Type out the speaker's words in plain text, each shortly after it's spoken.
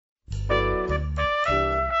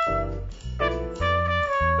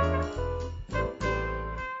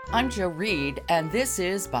I'm Joe Reed, and this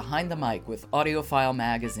is Behind the Mic with AudioFile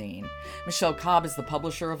Magazine. Michelle Cobb is the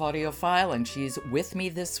publisher of AudioFile, and she's with me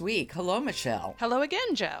this week. Hello, Michelle. Hello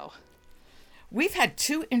again, Joe. We've had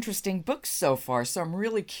two interesting books so far, so I'm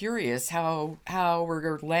really curious how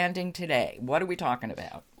we're landing today. What are we talking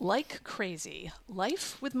about? Like Crazy,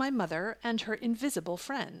 Life with My Mother and Her Invisible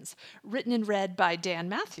Friends, written and read by Dan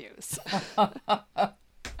Matthews.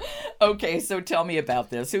 Okay, so tell me about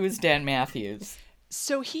this. Who is Dan Matthews?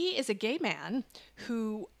 So he is a gay man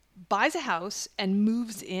who buys a house and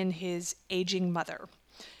moves in his aging mother.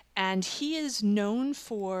 And he is known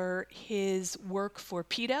for his work for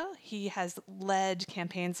PETA. He has led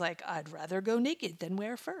campaigns like I'd rather go naked than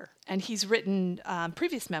wear fur. And he's written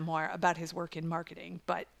previous memoir about his work in marketing.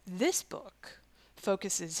 But this book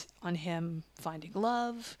focuses on him finding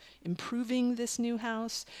love, improving this new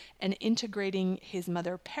house, and integrating his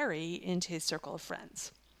mother, Perry, into his circle of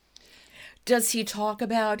friends. Does he talk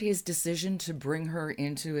about his decision to bring her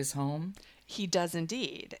into his home? He does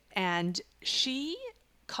indeed. And she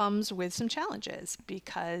comes with some challenges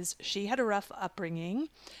because she had a rough upbringing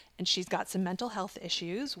and she's got some mental health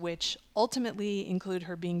issues, which ultimately include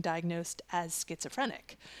her being diagnosed as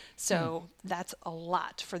schizophrenic. So that's a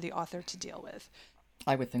lot for the author to deal with.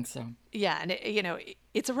 I would think so. Yeah, and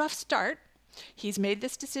it's a rough start. He's made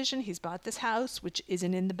this decision. He's bought this house, which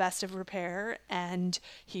isn't in the best of repair, and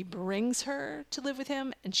he brings her to live with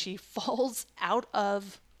him, and she falls out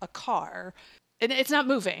of a car. And it's not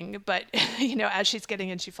moving, but, as she's getting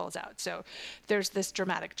in, she falls out. So there's this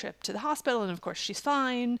dramatic trip to the hospital, and of course she's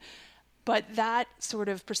fine. But that sort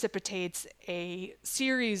of precipitates a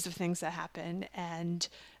series of things that happen, and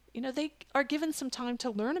they are given some time to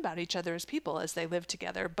learn about each other as people as they live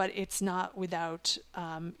together, but it's not without,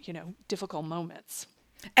 difficult moments.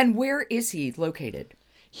 And where is he located?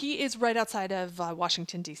 He is right outside of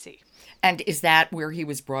Washington, D.C. And is that where he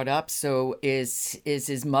was brought up? So is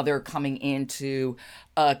his mother coming into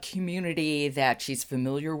a community that she's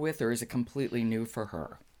familiar with, or is it completely new for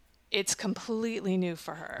her? It's completely new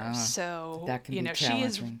for her. So that can be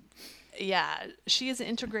challenging. She is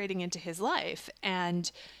integrating into his life,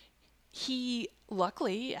 and he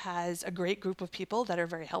luckily has a great group of people that are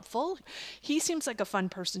very helpful. He seems like a fun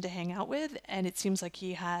person to hang out with, and it seems like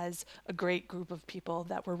he has a great group of people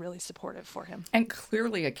that were really supportive for him. And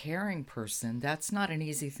clearly a caring person. That's not an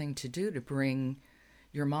easy thing to do, to bring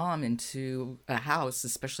your mom into a house,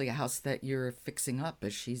 especially a house that you're fixing up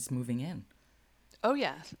as she's moving in. Oh,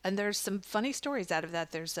 yeah. And there's some funny stories out of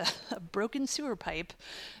that. There's a broken sewer pipe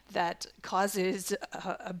that causes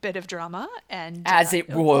a bit of drama. And As it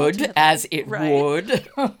would.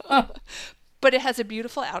 But it has a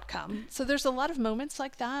beautiful outcome. So there's a lot of moments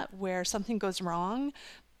like that where something goes wrong,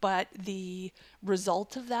 but the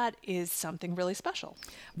result of that is something really special.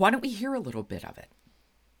 Why don't we hear a little bit of it?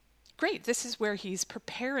 Great. This is where he's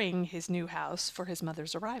preparing his new house for his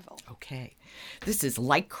mother's arrival. Okay. This is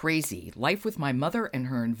Like Crazy, Life with My Mother and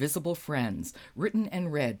Her Invisible Friends, written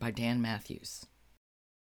and read by Dan Matthews.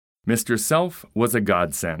 Mr. Self was a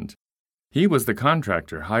godsend. He was the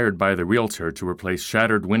contractor hired by the realtor to replace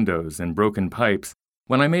shattered windows and broken pipes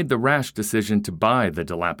when I made the rash decision to buy the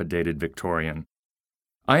dilapidated Victorian.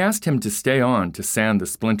 I asked him to stay on to sand the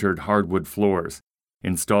splintered hardwood floors,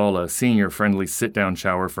 install a senior-friendly sit-down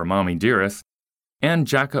shower for Mommy Dearest, and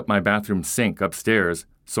jack up my bathroom sink upstairs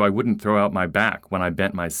so I wouldn't throw out my back when I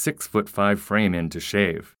bent my 6'5" frame in to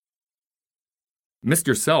shave.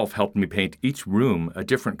 Mr. Self helped me paint each room a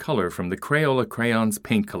different color from the Crayola Crayons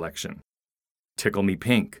paint collection. Tickle Me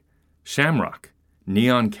Pink, Shamrock,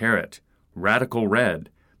 Neon Carrot, Radical Red,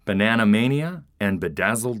 Banana Mania, and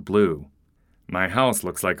Bedazzled Blue. My house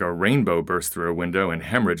looks like a rainbow burst through a window and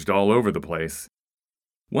hemorrhaged all over the place.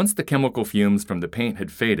 Once the chemical fumes from the paint had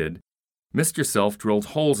faded, Mr. Self drilled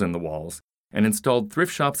holes in the walls and installed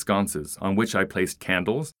thrift shop sconces on which I placed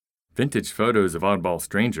candles, vintage photos of oddball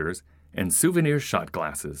strangers, and souvenir shot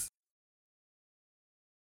glasses.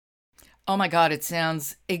 Oh my God, it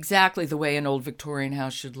sounds exactly the way an old Victorian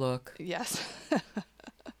house should look. Yes.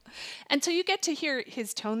 And so you get to hear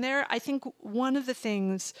his tone there. I think one of the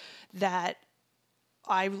things that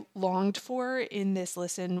I longed for in this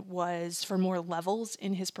listen was for more levels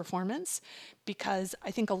in his performance, because I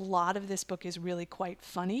think a lot of this book is really quite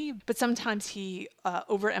funny, but sometimes he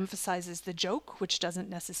overemphasizes the joke, which doesn't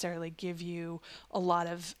necessarily give you a lot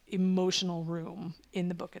of emotional room in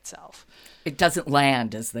the book itself. It doesn't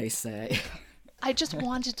land, as they say. I just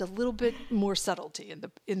wanted a little bit more subtlety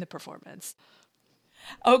in the performance.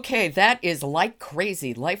 Okay, that is Like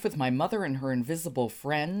Crazy, Life with My Mother and Her Invisible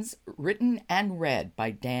Friends, written and read by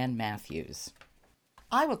Dan Matthews.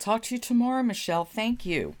 I will talk to you tomorrow, Michelle. Thank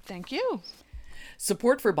you. Thank you.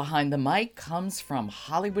 Support for Behind the Mic comes from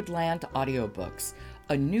Hollywoodland Audiobooks,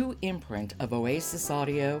 a new imprint of Oasis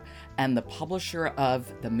Audio and the publisher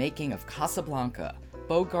of The Making of Casablanca,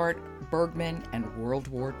 Bogart, Bergman, and World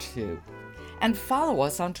War II. And follow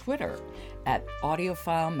us on Twitter at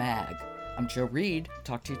Audiophile Mag. I'm Jo Reed.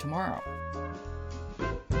 Talk to you tomorrow.